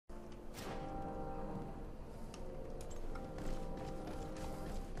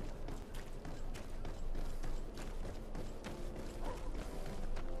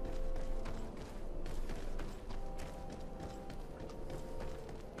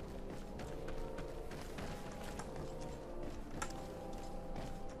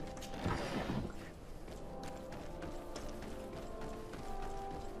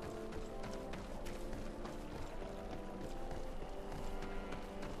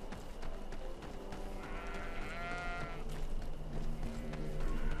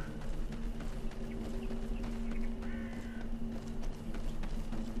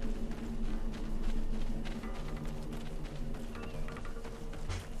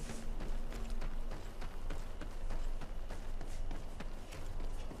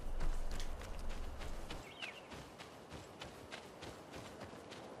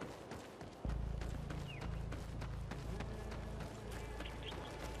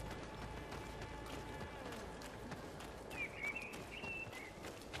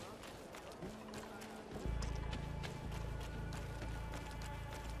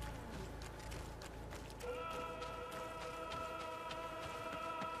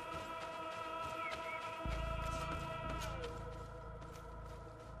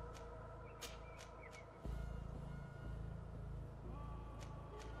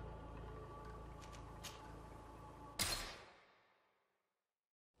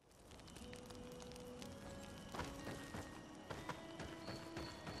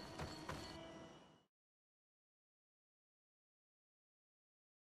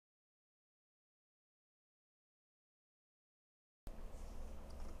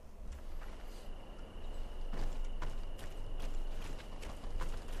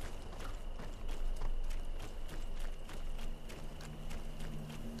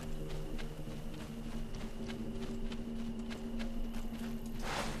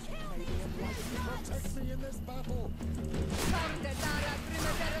in this battle.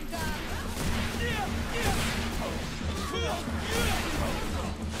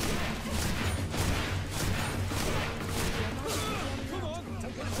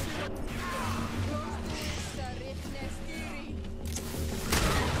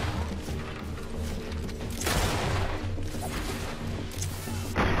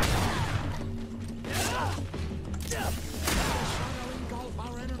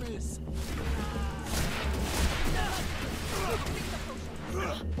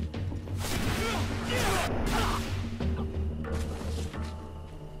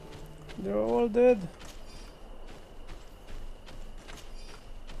 They're all dead.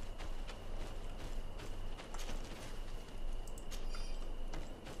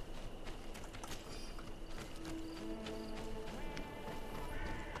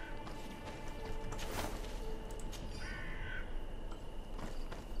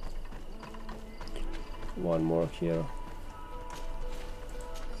 One more here.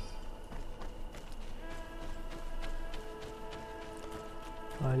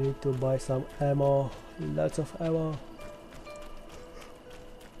 I need to buy some ammo, lots of ammo.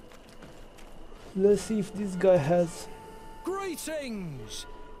 Let's see if this guy has. Greetings!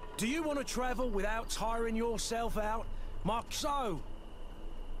 Do you want to travel without tiring yourself out? Mark so.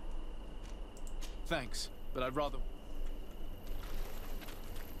 Thanks, but I'd rather.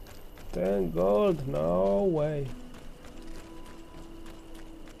 10 gold, no way.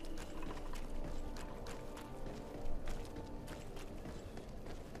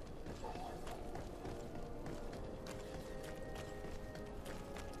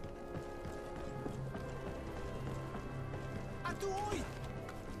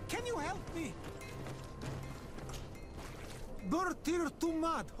 Can you help me? Bertir too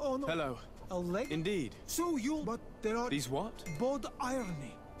mad. Oh no. Hello. A leg? Indeed. So you. But there are. These what? Bod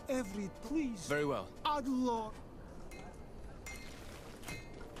irony. Every please. Very well. Ad Lord.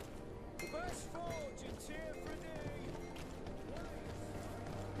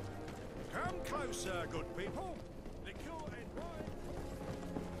 Come closer, good people. Liqueur and wine.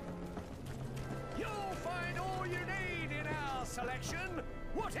 You'll find all you need in our selection.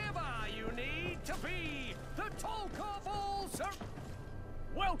 Whatever you need to be the talk of all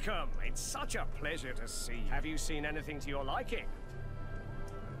Welcome. It's such a pleasure to see you. Have you seen anything to your liking?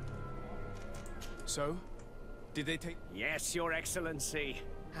 So? Did they take... Yes, Your Excellency.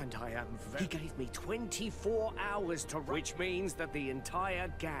 And I am very... He gave me 24 hours to... Which means that the entire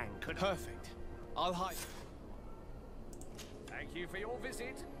gang could... Perfect. I'll hide... Thank you for your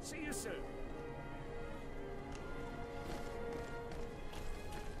visit. See you soon.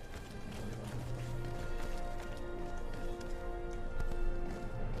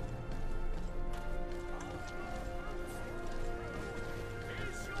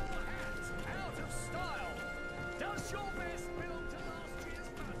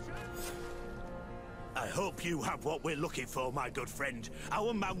 I hope you have what we're looking for, my good friend.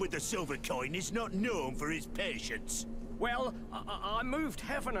 Our man with the silver coin is not known for his patience. Well, I moved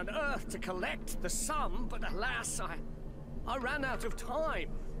heaven and earth to collect the sum, but alas, I ran out of time.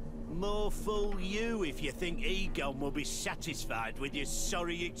 More fool you if you think Egon will be satisfied with your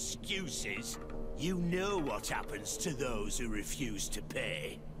sorry excuses. You know what happens to those who refuse to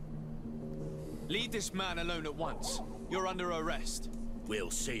pay. Leave this man alone at once. You're under arrest.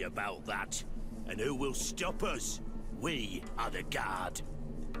 We'll see about that. And who will stop us? We are the guard.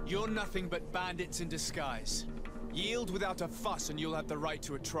 You're nothing but bandits in disguise. Yield without a fuss and you'll have the right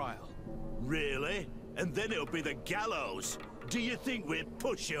to a trial. Really? And then it'll be the gallows. Do you think we're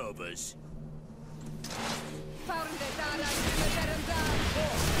pushovers?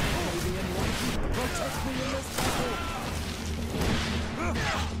 Protect me in this battle.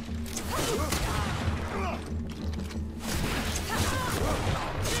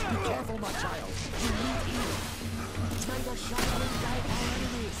 Be careful, my child. You need healing. May the shadow guide our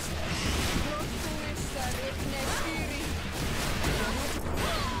enemies.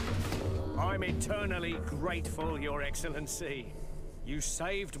 I'm eternally grateful, Your Excellency. You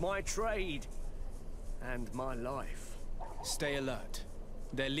saved my trade and my life. Stay alert.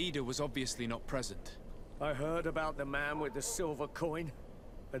 Their leader was obviously not present. I heard about the man with the silver coin,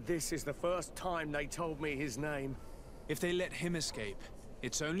 but this is the first time they told me his name. If they let him escape,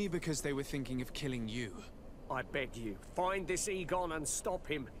 it's only because they were thinking of killing you. I beg you, find this Egon and stop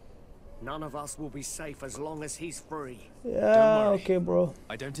him. None of us will be safe as long as he's free. Yeah, okay, bro.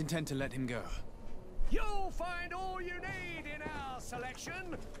 I don't intend to let him go. You'll find all you need in our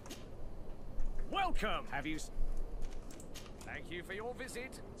selection. Welcome. Have you... Thank you for your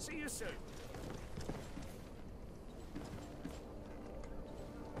visit. See you soon.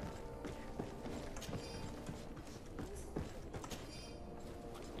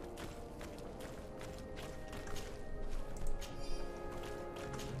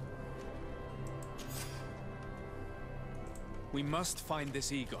 We must find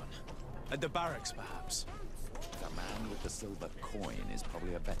this Egon. At the barracks, perhaps. The man with the silver coin is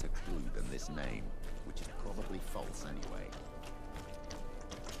probably a better clue than this name, which is probably false anyway.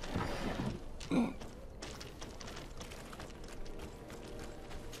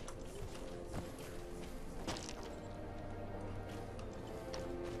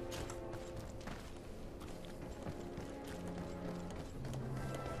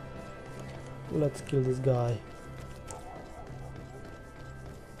 Let's kill this guy.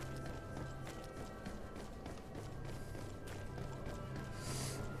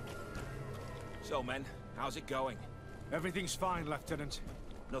 So, men, how's it going? Everything's fine, Lieutenant.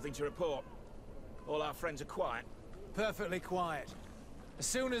 Nothing to report? All our friends are quiet? Perfectly quiet. As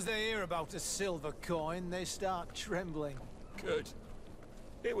soon as they hear about a silver coin, they start trembling. Good.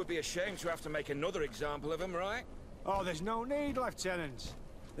 It would be a shame to have to make another example of them, right? Oh, there's no need, Lieutenant.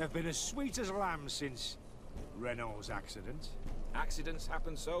 They've been as sweet as lambs since Renault's accident. Accidents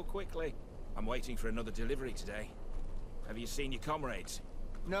happen so quickly. I'm waiting for another delivery today. Have you seen your comrades?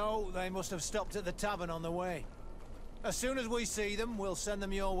 No, they must have stopped at the tavern on the way. As soon as we see them, we'll send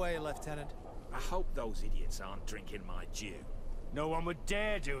them your way, Lieutenant. I hope those idiots aren't drinking my dew. No one would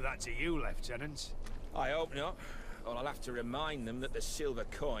dare do that to you, Lieutenant. I hope not. Or I'll have to remind them that the silver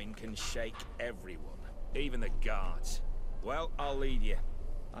coin can shake everyone, even the guards. Well, I'll leave you.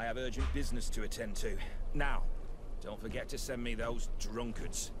 I have urgent business to attend to. Now, don't forget to send me those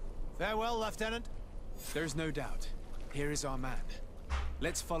drunkards. Farewell, Lieutenant. There's no doubt. Here is our man.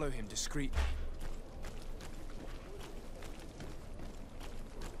 Let's follow him discreetly.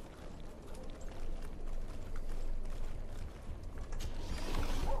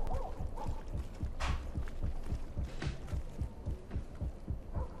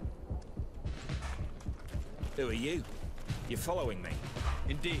 Who are you? You're following me?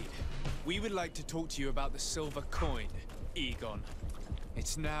 Indeed. We would like to talk to you about the silver coin, Egon.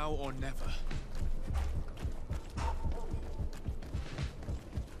 It's now or never.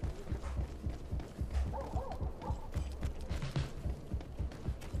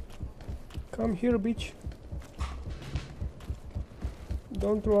 Come here, bitch.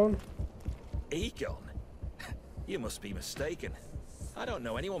 Don't run. Egon? You must be mistaken. I don't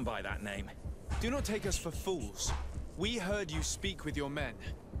know anyone by that name. Do not take us for fools. We heard you speak with your men.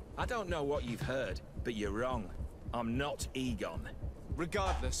 I don't know what you've heard, but you're wrong. I'm not Egon.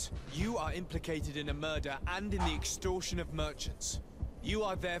 Regardless, you are implicated in a murder and in the extortion of merchants. You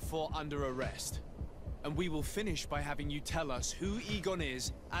are therefore under arrest. And we will finish by having you tell us who Egon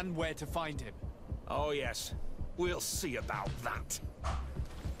is and where to find him. Oh yes, we'll see about that.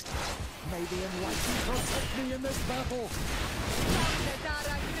 May the Enlightened protect me in this battle!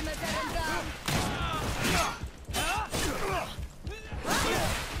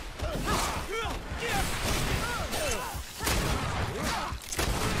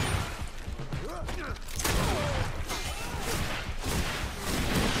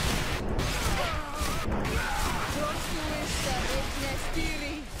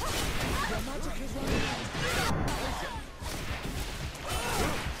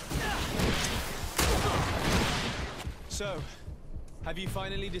 So, have you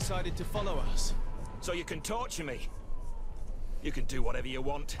finally decided to follow us? So you can torture me. You can do whatever you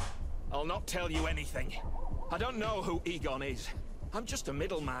want. I'll not tell you anything. I don't know who Egon is. I'm just a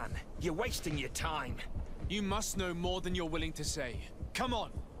middleman. You're wasting your time. You must know more than you're willing to say. Come on!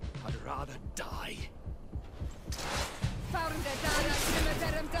 I'd rather die.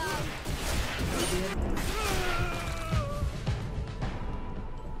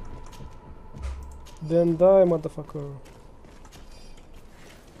 Then die, motherfucker.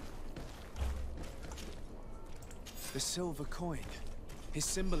 The silver coin. His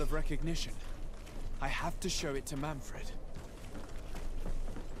symbol of recognition. I have to show it to Manfred.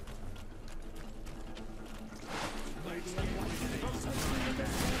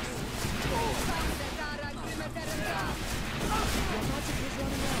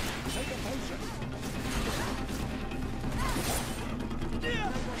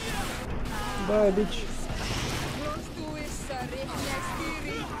 Die, bitch.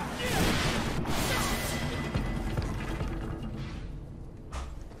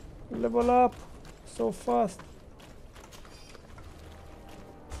 Level up so fast.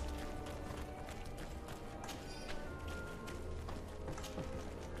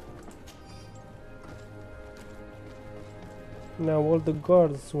 Now all the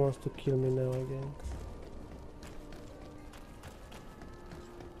guards wants to kill me now again.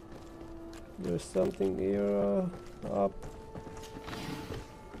 There's something here up.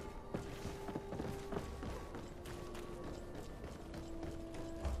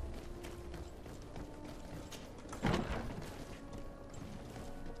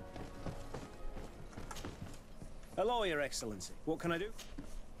 Hello, Your Excellency. What can I do?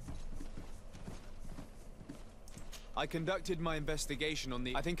 I conducted my investigation on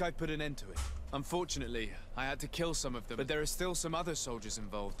the... I think I've put an end to it. Unfortunately, I had to kill some of them, but there are still some other soldiers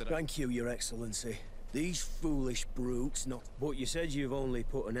involved that Thank you, Your Excellency. These foolish brutes not... But you said you've only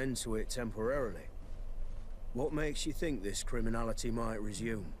put an end to it temporarily. What makes you think this criminality might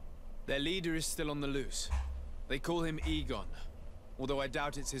resume? Their leader is still on the loose. They call him Egon, although I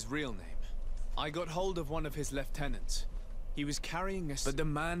doubt it's his real name. I got hold of one of his lieutenants. He was carrying us, but the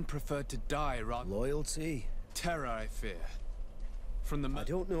man preferred to die rather... Loyalty? Terror, I fear. From the... I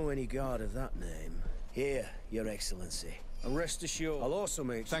don't know any guard of that name. Here, Your Excellency. And rest assured, I'll also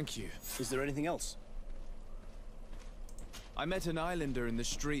make... Thank you. Is there anything else? I met an islander in the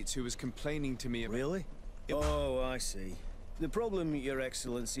streets who was complaining to me about... Really? Oh, I see. The problem, Your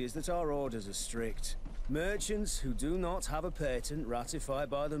Excellency, is that our orders are strict. Merchants who do not have a patent ratified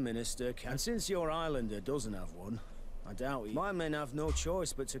by the Minister can... And since your islander doesn't have one, I doubt he... My men have no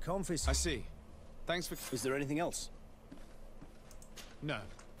choice but to confiscate... I see. Thanks for... Is there anything else? No,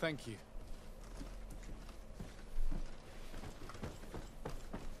 thank you.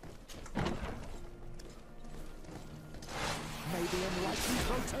 May the Enlightened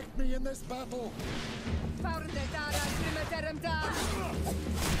protect me in this battle!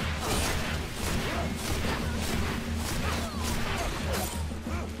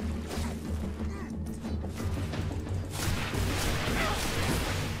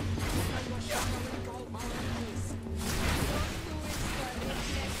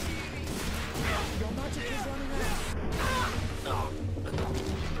 Your magic is running out!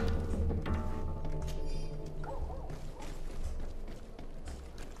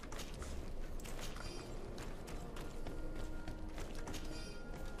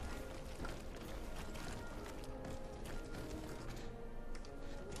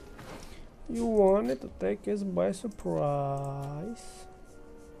 You wanted to take us by surprise.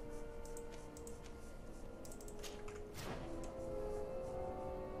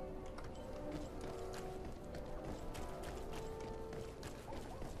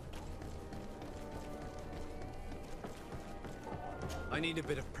 I need a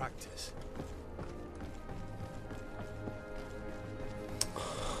bit of practice.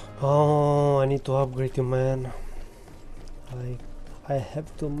 Oh, I need to upgrade you, man. I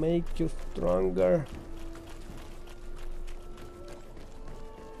have to make you stronger.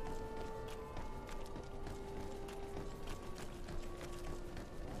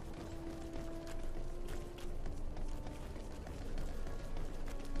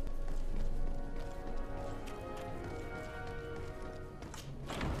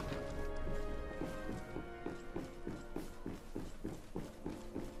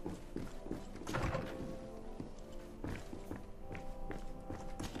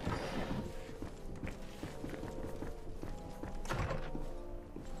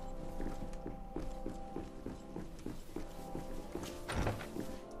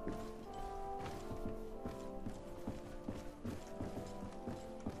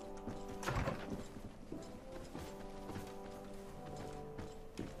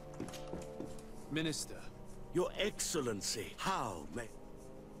 Minister. Your Excellency, how may...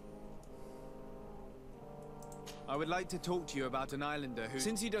 I would like to talk to you about an islander who,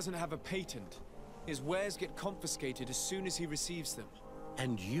 since he doesn't have a patent, his wares get confiscated as soon as he receives them.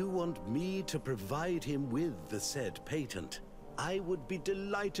 And you want me to provide him with the said patent? I would be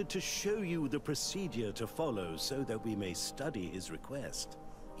delighted to show you the procedure to follow so that we may study his request.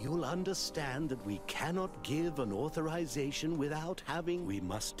 You'll understand that we cannot give an authorization without having... We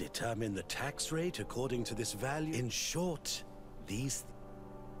must determine the tax rate according to this value. In short, these...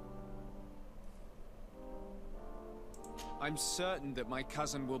 I'm certain that my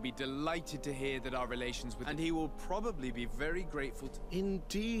cousin will be delighted to hear that our relations with... And he will probably be very grateful to...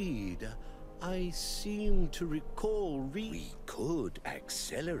 Indeed. I seem to recall we could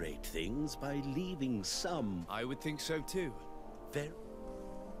accelerate things by leaving some... I would think so too.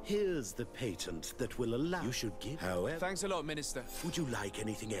 Here's the patent that will allow... You should give... However... Thanks a lot, Minister. Would you like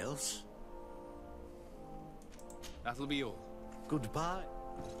anything else? That'll be all. Goodbye.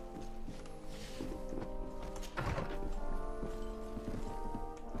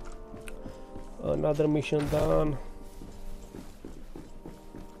 Another mission done.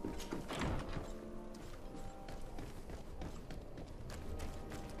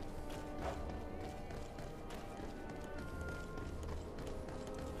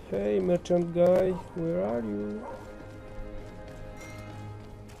 Hey, merchant guy, where are you?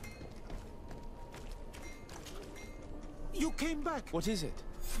 You came back! What is it?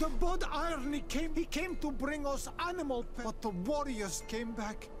 The Bod Irony came. He came to bring us animal pets. But the warriors came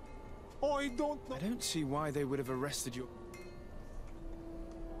back. I don't know. I don't see why they would have arrested you.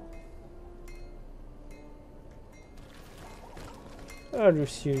 Are you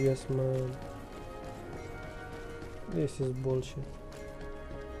serious, man? This is bullshit.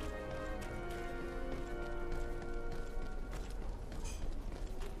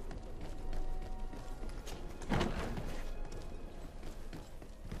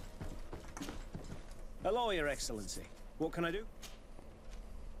 Hello, Your Excellency. What can I do?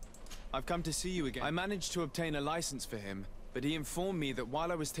 I've come to see you again. I managed to obtain a license for him, but he informed me that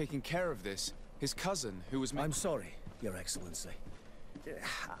while I was taking care of this, his cousin, who was... I'm sorry, Your Excellency.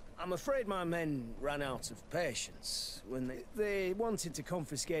 I'm afraid my men ran out of patience when they wanted to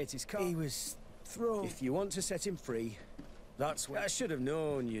confiscate his car. He was thrown. If you want to set him free, that's what... I should have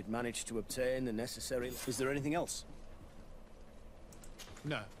known you'd managed to obtain the necessary... Is there anything else?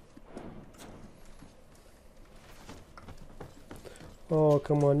 No. Oh,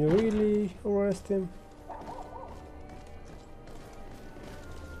 come on, you really arrest him?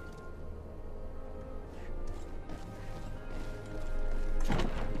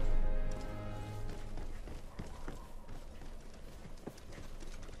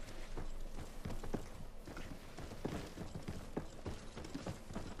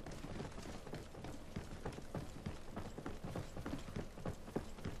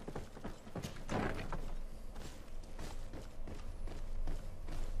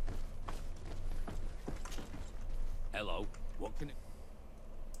 Hello, what can it...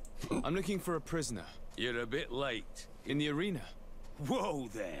 I'm looking for a prisoner. You're a bit late. In the arena. Whoa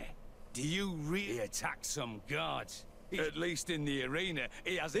there! Do you really attack some guards? At least in the arena,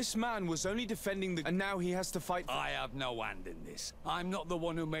 he has... This man was only defending the... And now he has to fight... I have no hand in this. I'm not the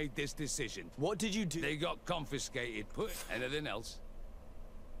one who made this decision. What did you do? They got confiscated. Put anything else?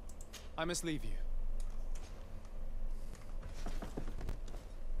 I must leave you.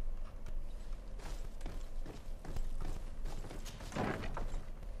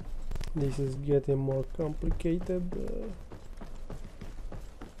 This is getting more complicated.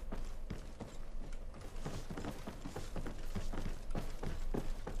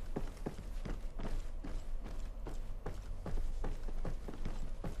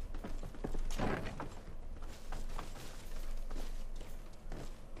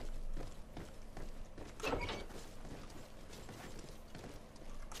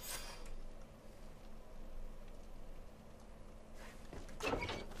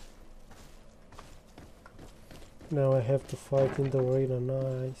 Now I have to fight in the arena,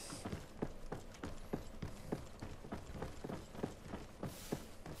 nice.